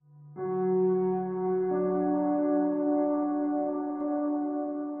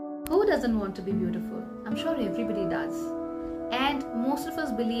doesn't want to be beautiful? I'm sure everybody does. And most of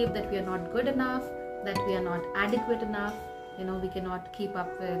us believe that we are not good enough, that we are not adequate enough. We cannot keep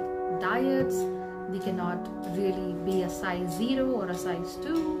up with diets. We cannot really be a size 0 or a size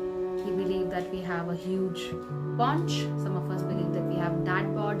 2. We believe that we have a huge paunch. Some of us believe that we have dad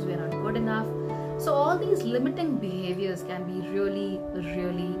bods, we are not good enough. So all these limiting behaviors can be really,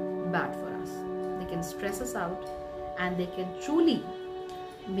 really bad for us. They can stress us out and they can truly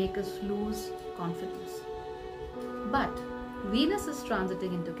make us lose confidence. But Venus is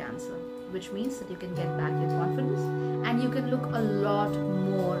transiting into Cancer, which means that you can get back your confidence and you can look a lot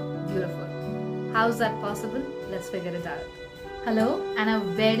more beautiful. How's that possible? Let's figure it out. Hello and a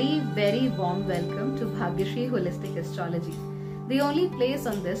very, very warm welcome to Bhagyashree Holistic Astrology, the only place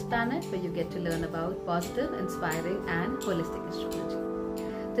on this planet where you get to learn about positive, inspiring and holistic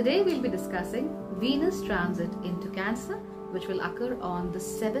astrology. Today we'll be discussing Venus transit into Cancer, which will occur on the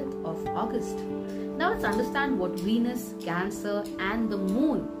 7th of August. Now let's understand what Venus, Cancer and the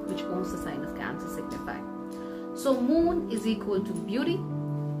Moon, which owns the sign of Cancer, signify. So Moon is equal to beauty,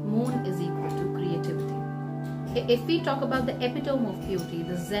 Moon is equal to creativity. If we talk about the epitome of beauty,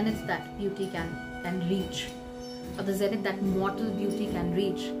 the zenith that beauty can reach, or the zenith that mortal beauty can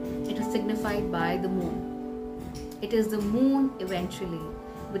reach, it is signified by the Moon. It is the Moon eventually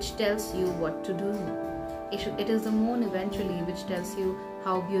which tells you what to do. It is the Moon eventually which tells you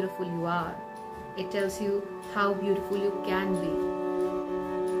how beautiful you are. It tells you how beautiful you can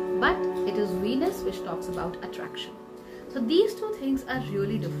be. But it is Venus which talks about attraction. So these two things are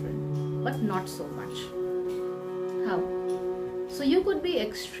really different, but not so much. How? So you could be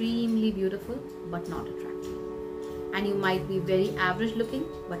extremely beautiful but not attractive. And you might be very average looking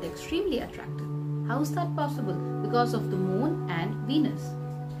but extremely attractive. How is that possible? Because of the Moon and Venus.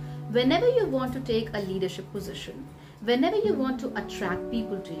 Whenever you want to take a leadership position, whenever you want to attract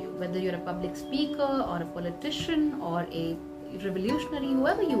people to you, whether you're a public speaker or a politician or a revolutionary,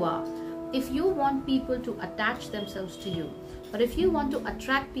 whoever you are, if you want people to attach themselves to you, or if you want to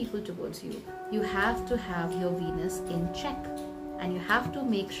attract people towards you, you have to have your Venus in check. And you have to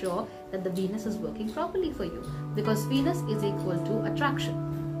make sure that the Venus is working properly for you, because Venus is equal to attraction.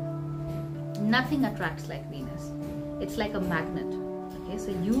 Nothing attracts like Venus. It's like a magnet. Okay,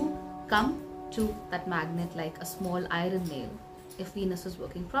 so you come to that magnet like a small iron nail if Venus is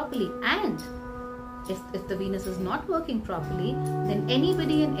working properly. And if the Venus is not working properly, then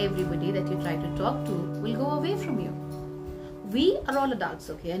anybody and everybody that you try to talk to will go away from you. We are all adults,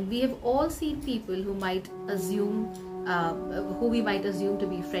 okay, and we have all seen people who might assume, who we might assume to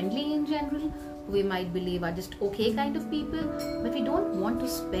be friendly in general, who we might believe are just okay kind of people, but we don't want to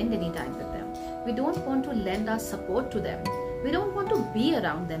spend any time with them. We don't want to lend our support to them. We don't want to be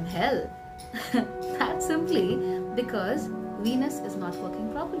around them. Hell, that's simply because Venus is not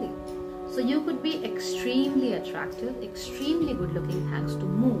working properly. So you could be extremely attractive, extremely good looking thanks to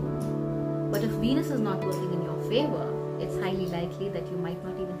Moon. But if Venus is not working in your favor, it's highly likely that you might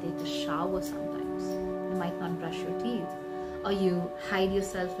not even take a shower sometimes. You might not brush your teeth. Or you hide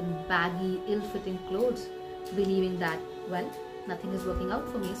yourself in baggy, ill-fitting clothes, believing that, well, nothing is working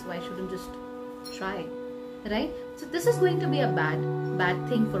out for me, so I shouldn't just try. Right? So this is going to be a bad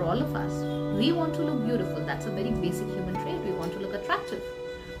thing for all of us. We want to look beautiful. That's a very basic human trait. We want to look attractive.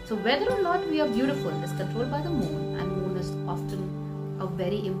 So whether or not we are beautiful is controlled by the Moon, and Moon is often a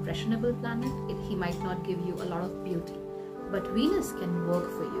very impressionable planet. He might not give you a lot of beauty. But Venus can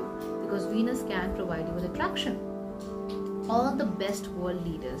work for you because Venus can provide you with attraction. All the best world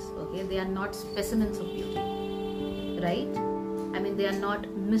leaders, okay, they are not specimens of beauty, right? I mean, they are not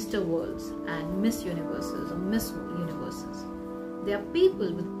Mr. Worlds and Miss Universes or Miss Universes. They are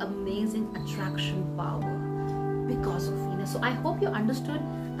people with amazing attraction power because of Venus. So I hope you understood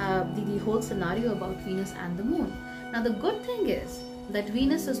the whole scenario about Venus and the Moon. Now the good thing is that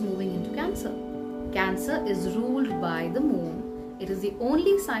Venus is moving into Cancer. Cancer is ruled by the Moon. It is the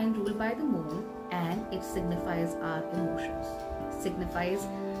only sign ruled by the Moon, and it signifies our emotions. It signifies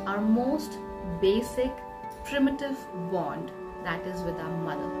our most basic, primitive bond, that is with our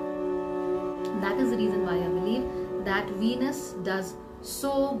mother. That is the reason why I believe that Venus does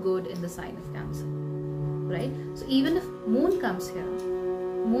so good in the sign of Cancer, right? So even if Moon comes here,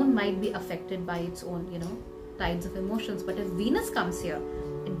 Moon might be affected by its own, tides of emotions. But if Venus comes here,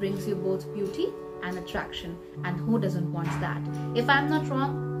 it brings you both beauty and attraction. And who doesn't want that? If I'm not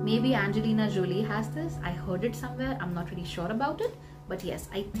wrong, maybe Angelina Jolie has this. I heard it somewhere. I'm not really sure about it. But yes,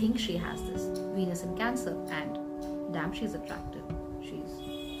 I think she has this. Venus in Cancer. And damn, she's attractive.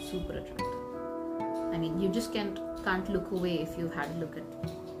 She's super attractive. I mean, you just can't look away if you've had a look at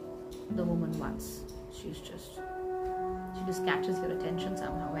the woman once. She just catches your attention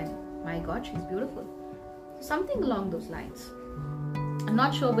somehow, and my God, she's beautiful. Something along those lines. I'm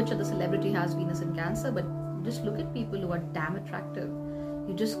not sure which other celebrity has Venus in Cancer, but just look at people who are damn attractive.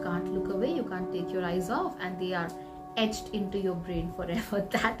 You just can't look away, you can't take your eyes off, and they are etched into your brain forever.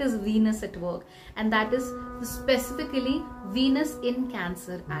 That is Venus at work, and that is specifically Venus in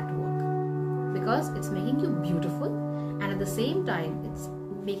Cancer at work, because it's making you beautiful, and at the same time it's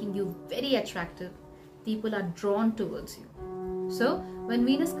making you very attractive. People are drawn towards you. So when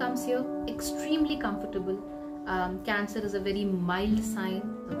Venus comes here, extremely comfortable. Cancer is a very mild sign.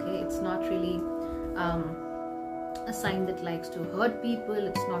 Okay, it's not really a sign that likes to hurt people.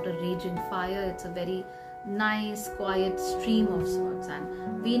 It's not a raging fire. It's a very nice, quiet stream of sorts.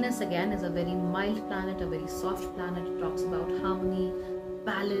 And Venus again is a very mild planet, a very soft planet. It talks about harmony,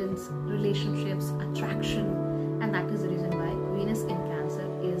 balance, relationships, attraction, and that is the reason why Venus in Cancer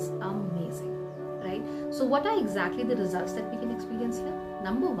is amazing, right? So what are exactly the results that we can experience here?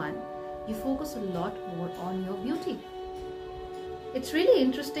 Number one, you focus a lot more on your beauty. It's really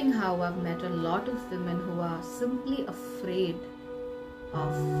interesting how I've met a lot of women who are simply afraid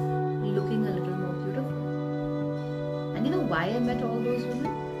of looking a little more beautiful. And you know why I met all those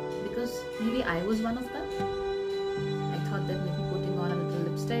women? Because maybe I was one of them. I thought that maybe putting on a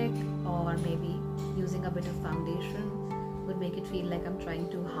little lipstick or maybe using a bit of foundation would make it feel like I'm trying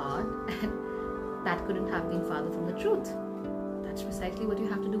too hard, and that couldn't have been farther from the truth. That's precisely what you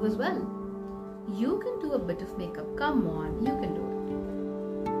have to do as well. You can do a bit of makeup. Come on, you can do it.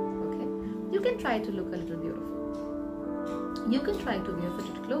 Okay? You can try to look a little beautiful. You can try to wear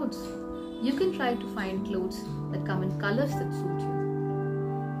fitted clothes. You can try to find clothes that come in colors that suit you.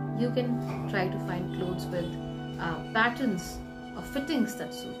 You can try to find clothes with patterns or fittings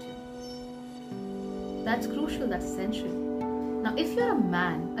that suit you. That's crucial, that's essential. Now, if you're a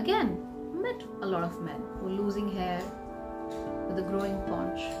man, again, met a lot of men who are losing hair with a growing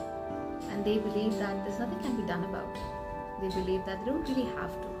paunch, and they believe that there's nothing can be done about it. They believe that they don't really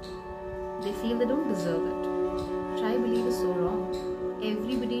have to. They feel they don't deserve it. Which I believe is so wrong.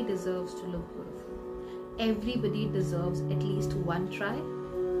 Everybody deserves to look beautiful. Everybody deserves at least one try.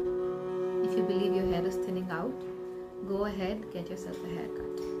 If you believe your hair is thinning out, go ahead, get yourself a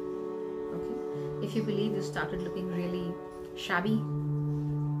haircut. Okay? If you believe you started looking really shabby,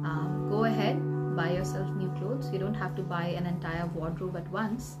 go ahead, buy yourself new clothes. You don't have to buy an entire wardrobe at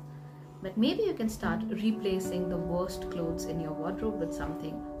once, but maybe you can start replacing the worst clothes in your wardrobe with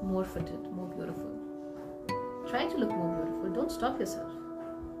something more fitted, more beautiful. Try to look more beautiful. Don't stop yourself.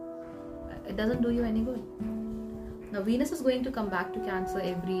 It doesn't do you any good. Now, Venus is going to come back to Cancer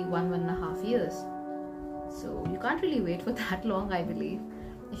every 1.5 years. So you can't really wait for that long, I believe.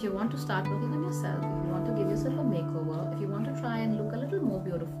 If you want to start working on yourself, if you want to give yourself a makeover, if you want to try and look a little more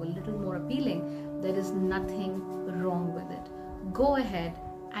beautiful, a little more appealing, there is nothing wrong with it. Go ahead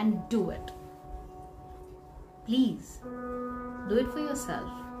and do it. Please, do it for yourself.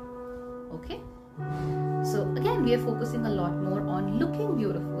 Okay? So again, we are focusing a lot more on looking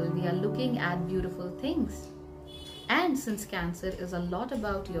beautiful. We are looking at beautiful things. And since Cancer is a lot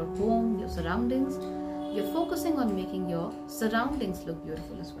about your home, your surroundings, you're focusing on making your surroundings look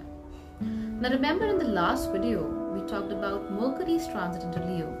beautiful as well. Now remember, in the last video, we talked about Mercury's transit into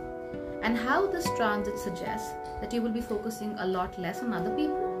Leo and how this transit suggests that you will be focusing a lot less on other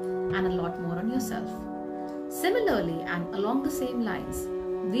people and a lot more on yourself. Similarly, and along the same lines,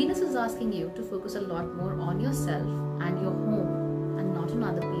 Venus is asking you to focus a lot more on yourself and your home and not on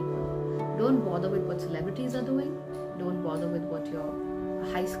other people. Don't bother with what celebrities are doing. Don't bother with what your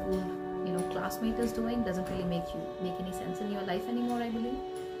high school classmate is doing. Doesn't really make any sense in your life anymore, I believe.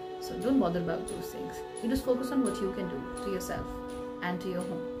 So don't bother about those things. You just focus on what you can do to yourself and to your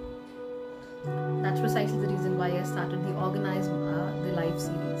home. That's precisely the reason why I started the Organize the Life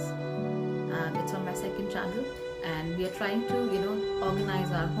series. It's on my second channel, and we are trying to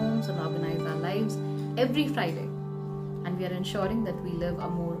organize our homes and organize our lives every Friday, and we are ensuring that we live a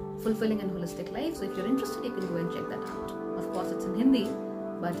more fulfilling and holistic life. So if you're interested, you can go and check that out. Of course, it's in Hindi,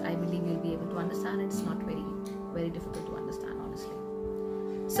 but I believe you'll be able to understand it. It's not very, very difficult to understand, honestly.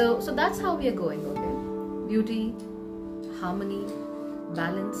 So that's how we are going, okay? Beauty, harmony,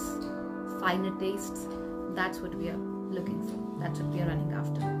 balance, finer tastes. That's what we are looking for. That's what we are running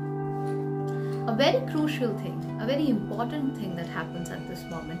after. A very crucial thing, a very important thing that happens at this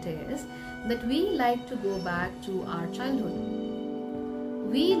moment is that we like to go back to our childhood.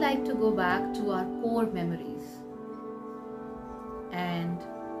 We like to go back to our core memories and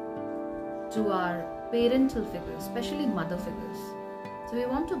to our parental figures, especially mother figures. So we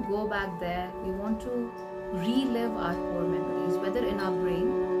want to go back there. We want to relive our core memories, whether in our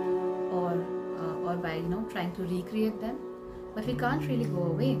brain or by trying to recreate them. but we can't really go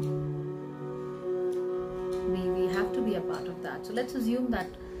away. We have to be a part of that. So let's assume that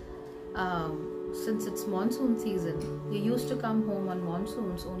since it's monsoon season, you used to come home on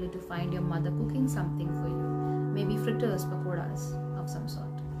monsoons only to find your mother cooking something for you, maybe fritters, pakoras of some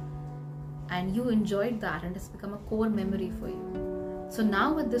sort, and you enjoyed that and it's become a core memory for you. So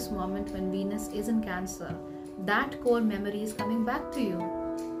now at this moment when Venus is in Cancer, that core memory is coming back to you,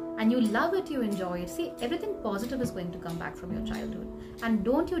 and you love it, you enjoy it. See, everything positive is going to come back from your childhood, and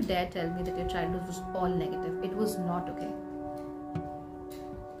don't you dare tell me that your childhood was all negative. It was not, okay?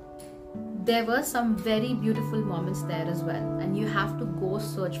 There were some very beautiful moments there as well, and you have to go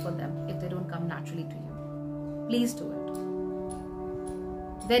search for them if they don't come naturally to you. Please do it.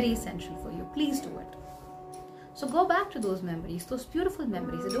 Very essential for you. Please do it. So go back to those memories, those beautiful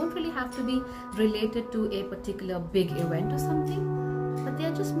memories. They don't really have to be related to a particular big event or something, but they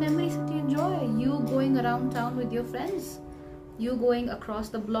are just memories that you enjoy. You going around town with your friends, you going across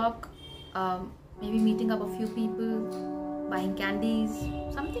the block, maybe meeting up a few people, buying candies,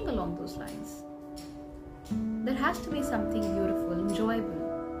 something along those lines. There has to be something beautiful,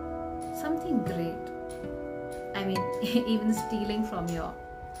 enjoyable, something great. I mean, even stealing from your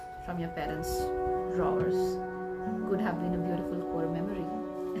parents' drawers could have been a beautiful core memory.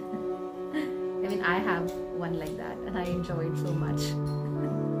 I mean, I have one like that, and I enjoy it so much.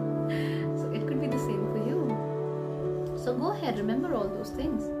 So it could be the same for you. So go ahead, remember all those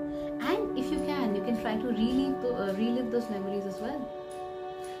things. And if you can try to relive those memories as well.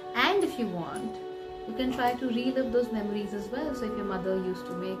 And if you want, you can try to relive those memories as well. So if your mother used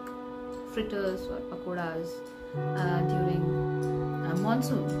to make fritters or pakoras during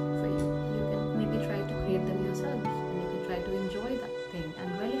monsoon for you, you can maybe try to create them yourself. And you can try to enjoy that thing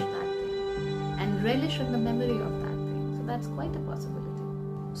and relish that thing. And relish in the memory of that thing. So that's quite a possibility.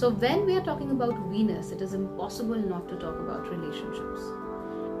 So when we are talking about Venus, it is impossible not to talk about relationships.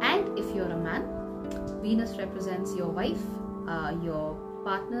 And if you're a man, Venus represents your wife, your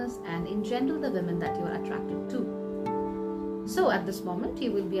partners, and in general the women that you are attracted to. So at this moment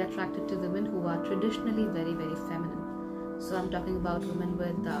you will be attracted to women who are traditionally very, very feminine. So I'm talking about women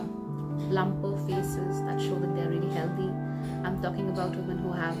with plumper faces that show that they're really healthy. I'm talking about women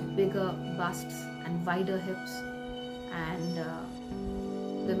who have bigger busts and wider hips, and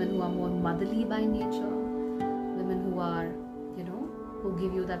women who are more motherly by nature, women who are, who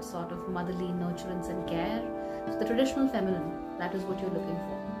give you that sort of motherly nurturance and care. So the traditional feminine, that is what you're looking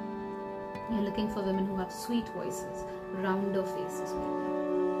for. You're looking for women who have sweet voices, rounder faces,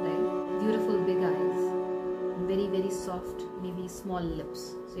 right? Beautiful big eyes, very, very soft, maybe small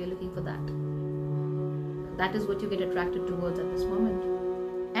lips. So you're looking for that. That is what you get attracted towards at this moment.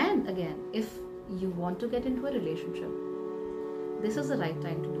 And again, if you want to get into a relationship, this is the right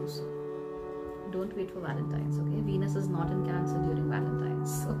time to do so. Don't wait for Valentine's, okay? Venus is not in Cancer during Valentine's.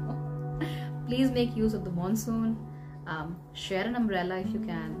 So please make use of the monsoon. Share an umbrella if you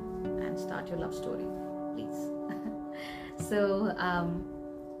can, and start your love story, please. So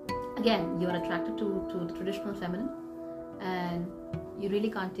again, you're attracted to the traditional feminine, and you really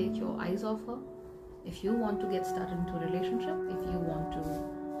can't take your eyes off her. If you want to get started into a relationship, if you want to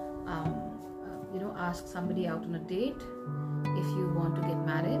ask somebody out on a date, if you want to get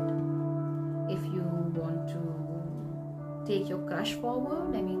married, if you want to take your crush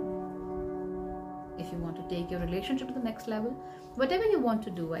forward, I mean, if you want to take your relationship to the next level, whatever you want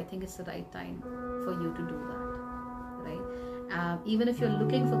to do, I think it's the right time for you to do that, right? Even if you're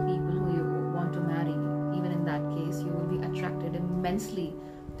looking for people who you want to marry, even in that case, you will be attracted immensely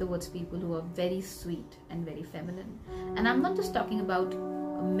towards people who are very sweet and very feminine. And I'm not just talking about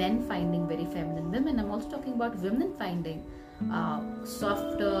men finding very feminine women, I'm also talking about women finding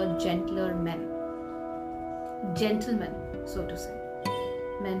softer, gentler men, gentlemen, so to say,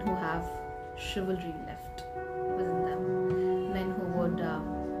 men who have chivalry left within them, men who would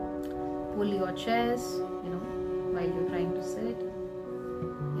pull your chairs, while you're trying to sit,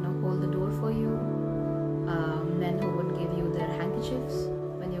 hold the door for you, men who would give you their handkerchiefs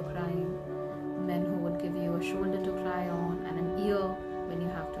when you're crying, men who would give you a shoulder to cry on and an ear when you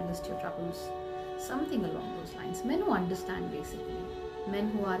have to list your troubles. Something along those lines. Men who understand, basically. Men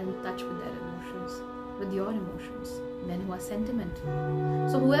who are in touch with their emotions, with your emotions. Men who are sentimental.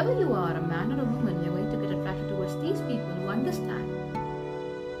 So whoever you are, a man or a woman, you're going to get attracted towards these people who understand.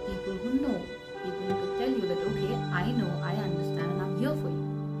 People who know. People who can tell you that, okay, I know, I understand, and I'm here for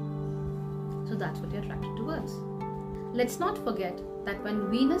you. So that's what you're attracted towards. Let's not forget that when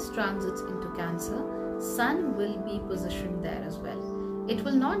Venus transits into Cancer, Sun will be positioned there as well. It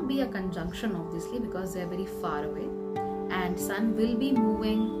will not be a conjunction, obviously, because they are very far away, and Sun will be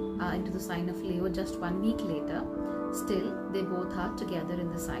moving into the sign of Leo just 1 week later, still they both are together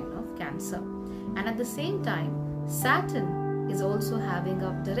in the sign of Cancer. And at the same time, Saturn is also having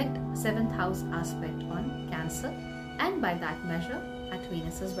a direct 7th house aspect on Cancer, and by that measure at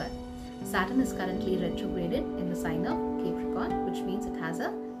Venus as well. Saturn is currently retrograded in the sign of Capricorn, which means it has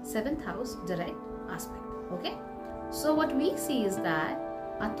a 7th house direct aspect. Okay, so what we see is that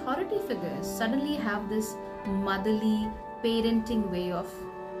authority figures suddenly have this motherly parenting way of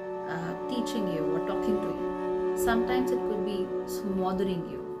teaching you or talking to you. Sometimes it could be smothering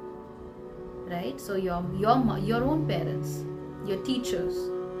you, right? So your own parents, your teachers,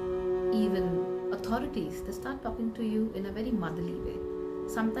 even authorities, they start talking to you in a very motherly way.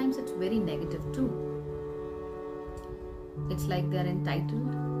 Sometimes it's very negative too. It's like they're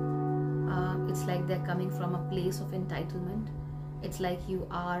entitled. It's like they're coming from a place of entitlement. It's like you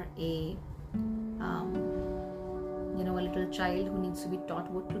are a a little child who needs to be taught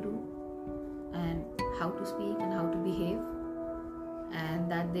what to do and how to speak and how to behave,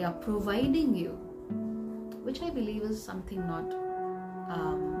 and that they are providing you, which I believe is something not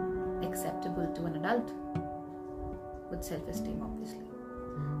acceptable to an adult with self-esteem, obviously.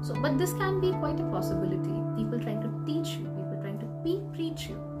 So, but this can be quite a possibility. People trying to teach you, people trying to preach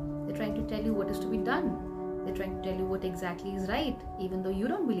you. They're trying to tell you what is to be done. They're trying to tell you what exactly is right, even though you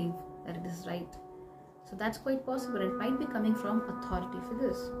don't believe that it is right. So that's quite possible. It might be coming from authority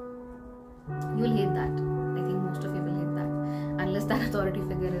figures. You will hate that. I think most of you will hate that. Unless that authority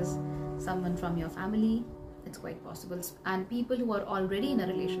figure is someone from your family, it's quite possible. And people who are already in a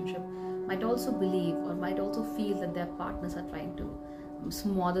relationship might also believe or might also feel that their partners are trying to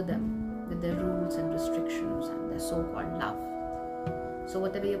smother them with their rules and restrictions and their so-called love. So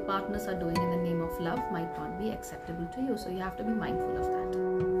whatever your partners are doing in the name of love might not be acceptable to you. So you have to be mindful of that.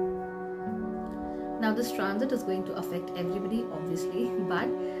 Now this transit is going to affect everybody, obviously, but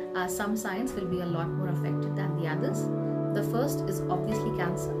some signs will be a lot more affected than the others. The first is obviously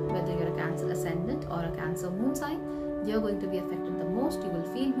Cancer. Whether you're a Cancer ascendant or a Cancer moon sign, you're going to be affected the most. You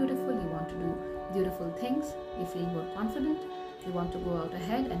will feel beautiful. You want to do beautiful things. You feel more confident. You want to go out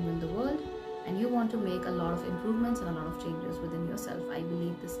ahead and win the world. And you want to make a lot of improvements and a lot of changes within yourself. I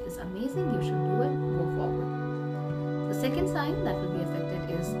believe this is amazing. You should do it. Go forward. The second sign that will be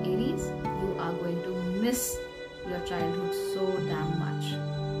affected is Aries. You are going to miss your childhood so damn much.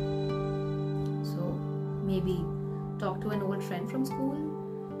 So maybe talk to an old friend from school.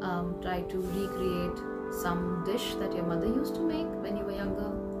 Try to recreate some dish that your mother used to make when you were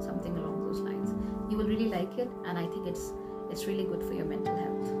younger. Something along those lines. You will really like it, and I think it's really good for your mental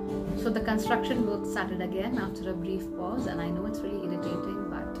health. So the construction work started again after a brief pause, and I know it's really irritating,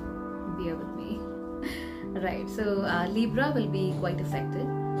 but bear with me. Right, so Libra will be quite affected.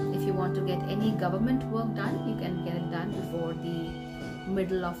 If you want to get any government work done, you can get it done before the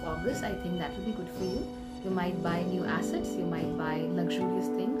middle of August. I think that will be good for you. You might buy new assets, you might buy luxurious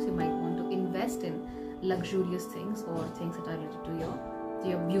things, you might want to invest in luxurious things or things that are related to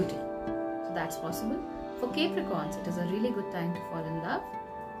your beauty. So that's possible. For Capricorns, it is a really good time to fall in love,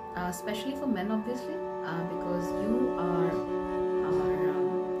 especially for men, obviously, because you are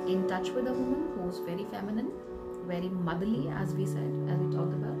in touch with a woman who's very feminine, very motherly, as we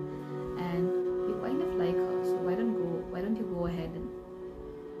talked about, and you kind of like her. So why don't you go ahead and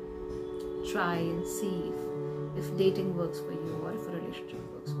try and see if dating works for you or if a relationship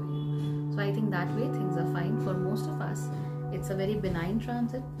works for you. So I think that way things are fine for most of us. It's a very benign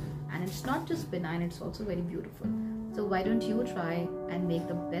transit. And it's not just benign, it's also very beautiful. So why don't you try and make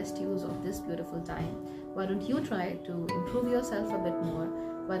the best use of this beautiful time? Why don't you try to improve yourself a bit more?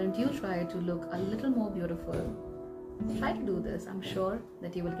 Why don't you try to look a little more beautiful? Try to do this. I'm sure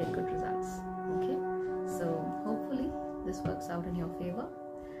that you will get good results. Okay? So hopefully this works out in your favor.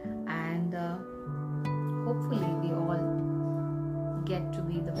 And hopefully we all get to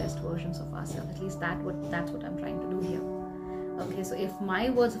be the best versions of ourselves. At least that's what I'm trying to do here. Okay, so if my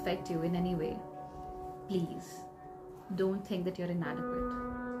words affect you in any way, please don't think that you're inadequate.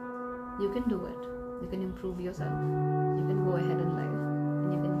 You can do it. You can improve yourself. You can go ahead and